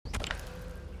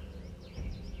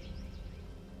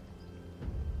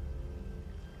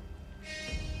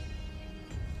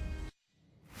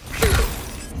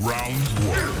Round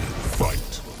one,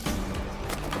 fight.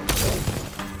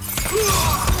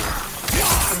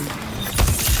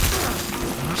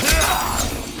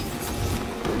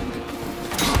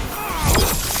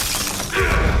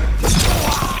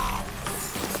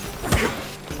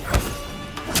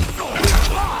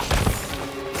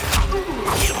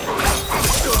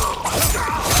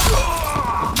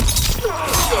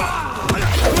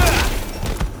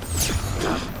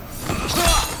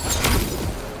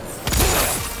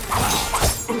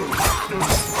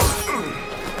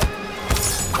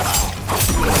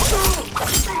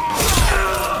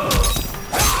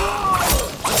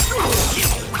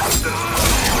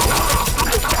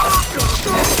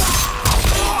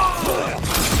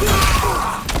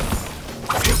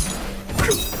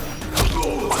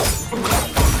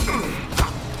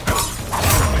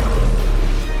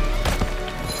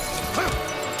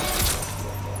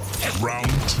 Round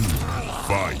two,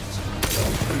 fight.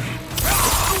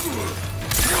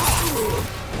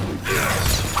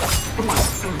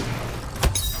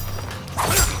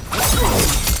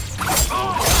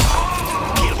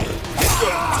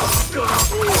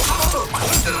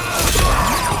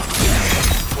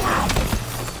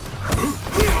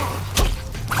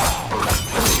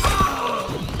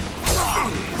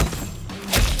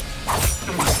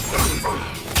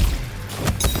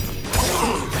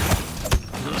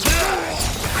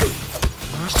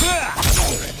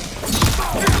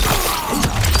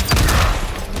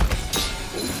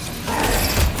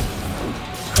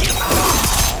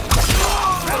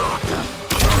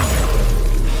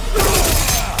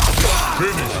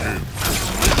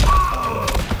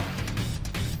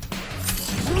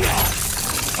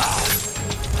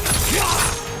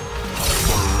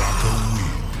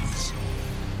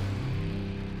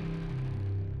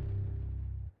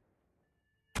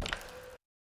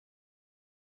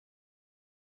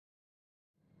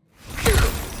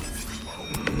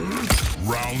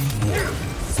 Round one,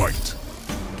 fight.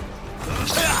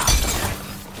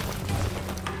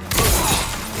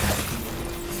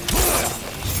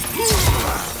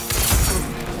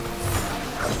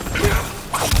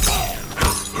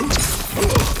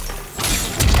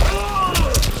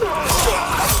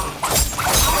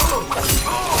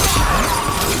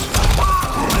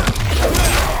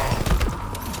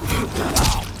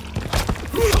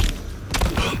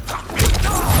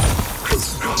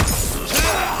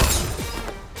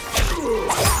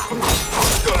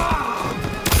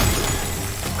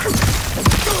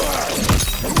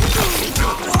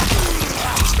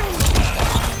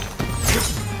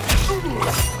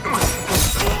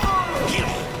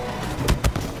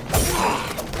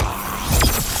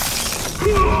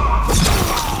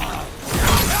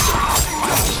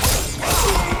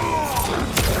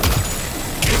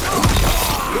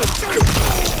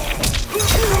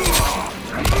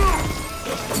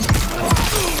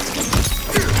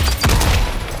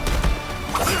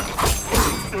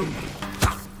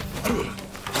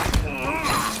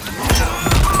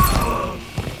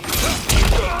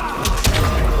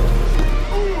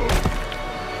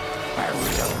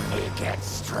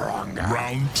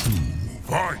 Round two,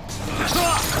 fight!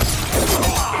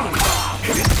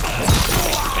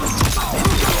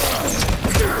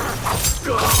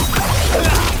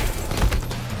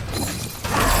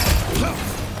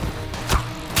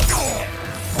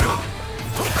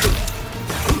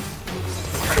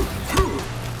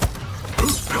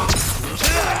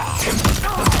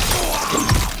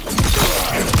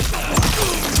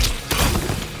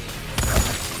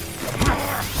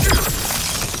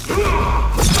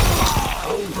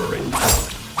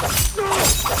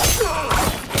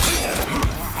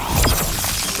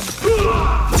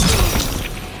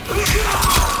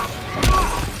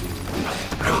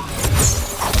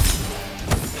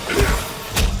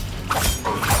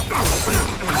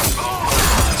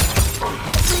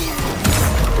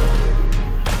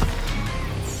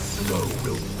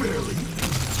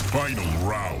 Final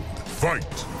round,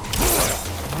 fight!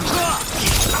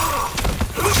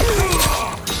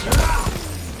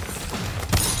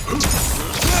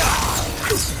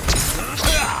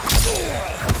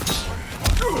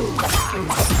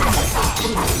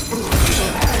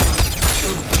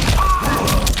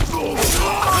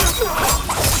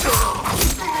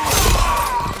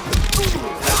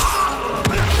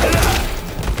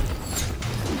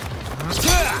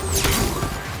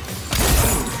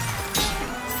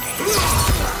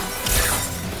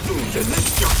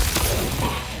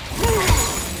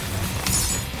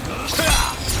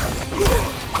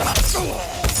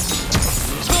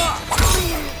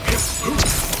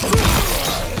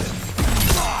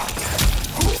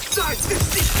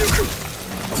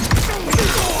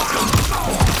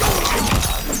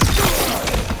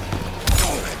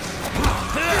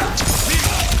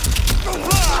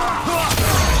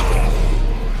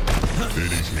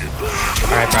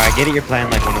 I get it, you're playing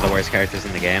like one of the worst characters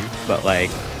in the game, but like,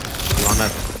 you wanna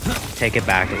take it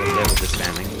back a little bit with the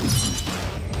spamming.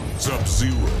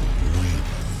 Sub-Zero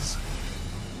wins.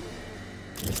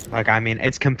 Like, I mean,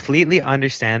 it's completely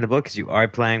understandable because you are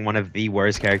playing one of the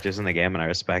worst characters in the game, and I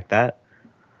respect that.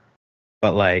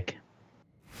 But like,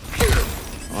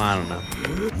 well, I don't know.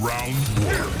 Round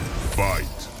 1, fight.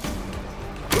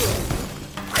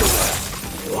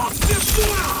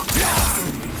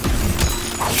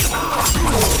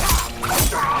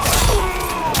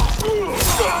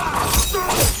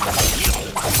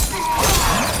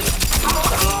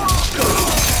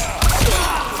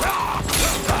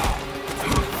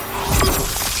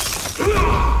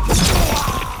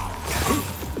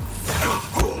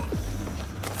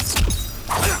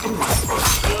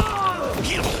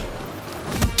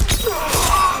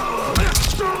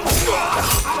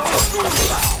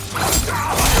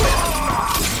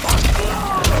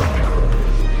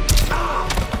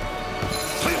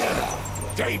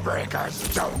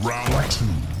 Daybreakers don't. Round 2,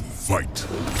 fight.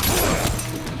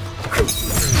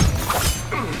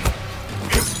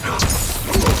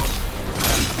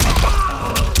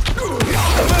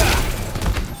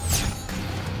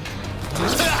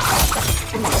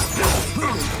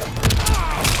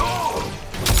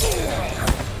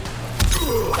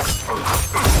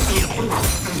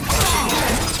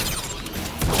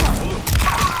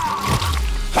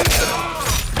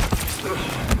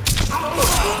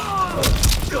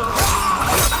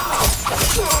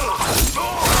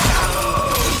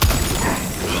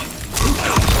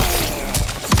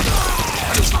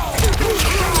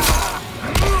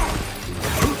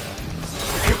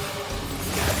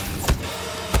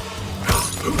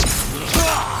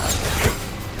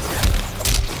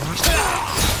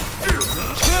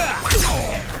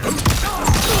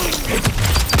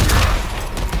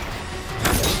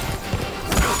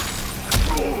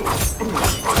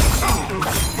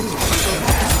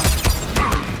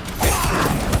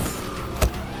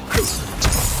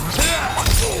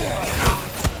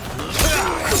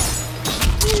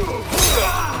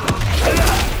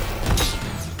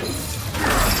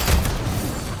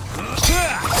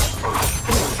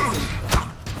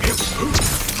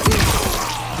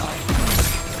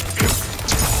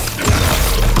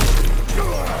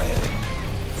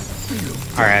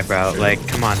 Alright, bro, like,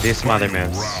 come on, do some other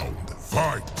moves. Round,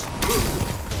 fight.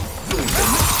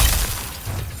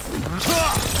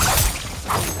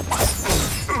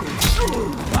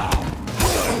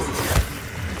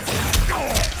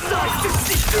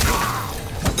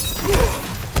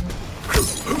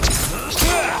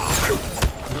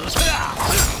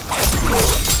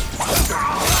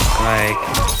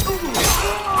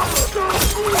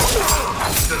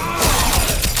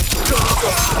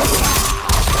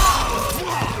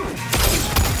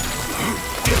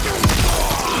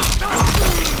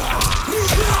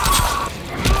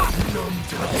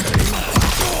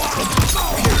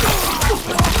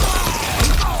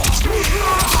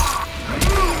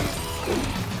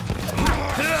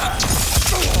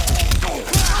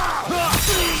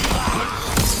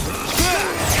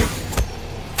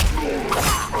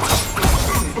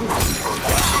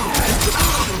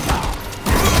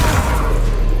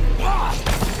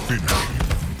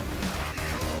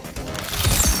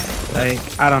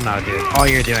 Like, I don't know, dude. All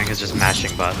you're doing is just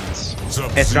mashing buttons.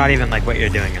 It's not even like what you're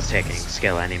doing is taking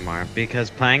skill anymore.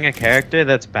 Because playing a character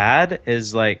that's bad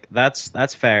is like,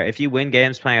 that's fair. If you win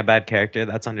games playing a bad character,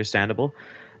 that's understandable.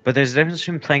 But there's a difference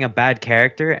between playing a bad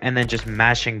character and then just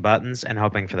mashing buttons and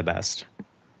hoping for the best.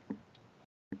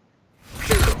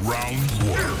 Round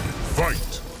 1,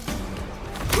 fight.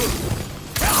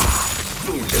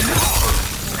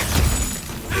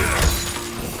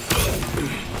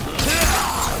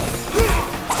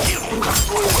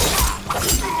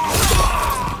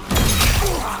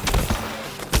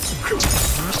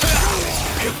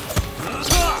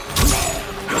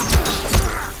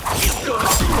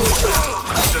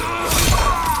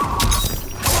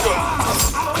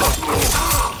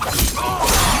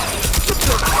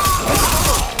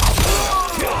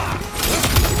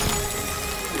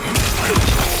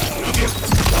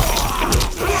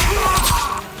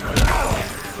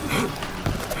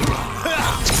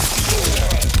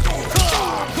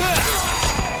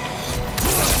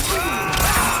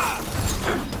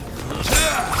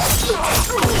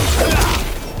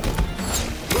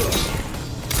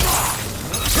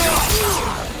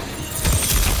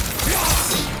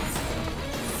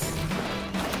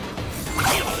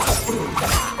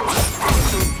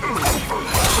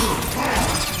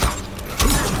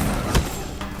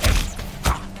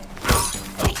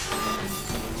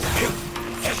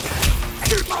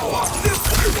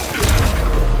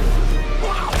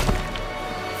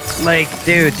 Like,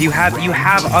 dude, you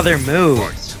have other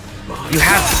moves. You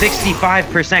have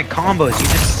 65% combos. You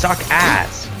just suck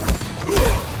ass.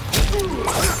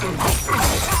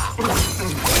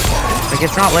 Like,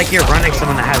 it's not like you're running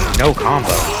someone that has no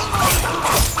combos.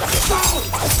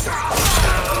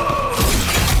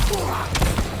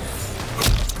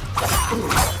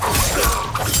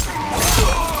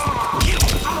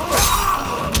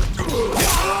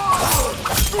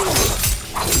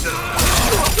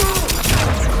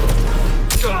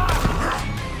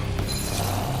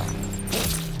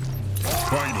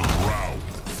 Final round,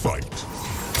 fight.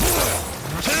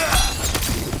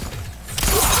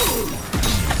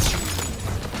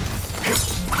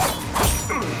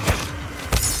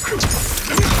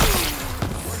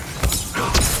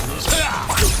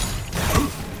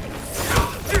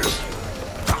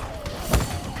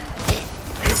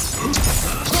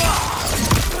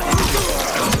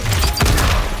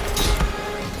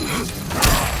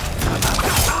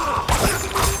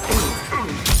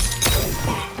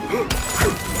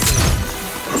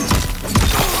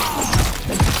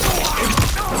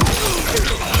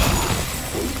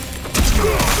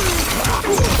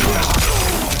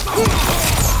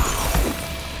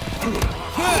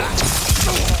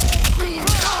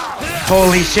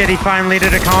 Holy shit, he finally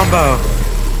did a combo.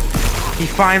 He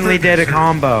finally did a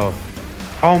combo.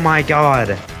 Oh my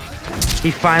god.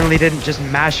 He finally didn't just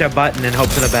mash a button and hope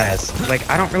for the best. Like,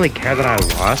 I don't really care that I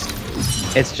lost.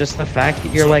 It's just the fact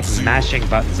that you're like mashing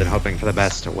buttons and hoping for the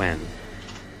best to win.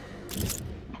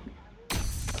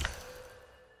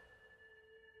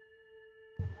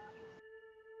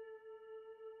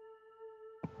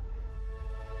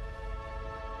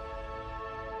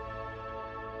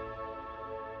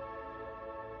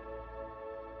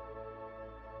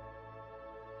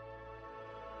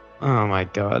 Oh my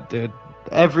god, dude.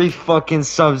 Every fucking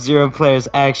Sub-Zero player is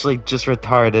actually just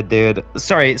retarded, dude.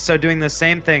 Sorry, so doing the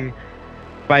same thing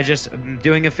by just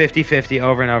doing a 50-50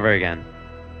 over and over again.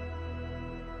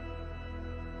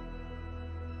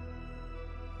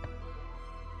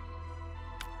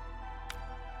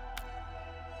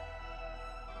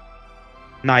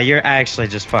 Nah, you're actually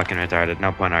just fucking retarded.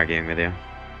 No point arguing with you.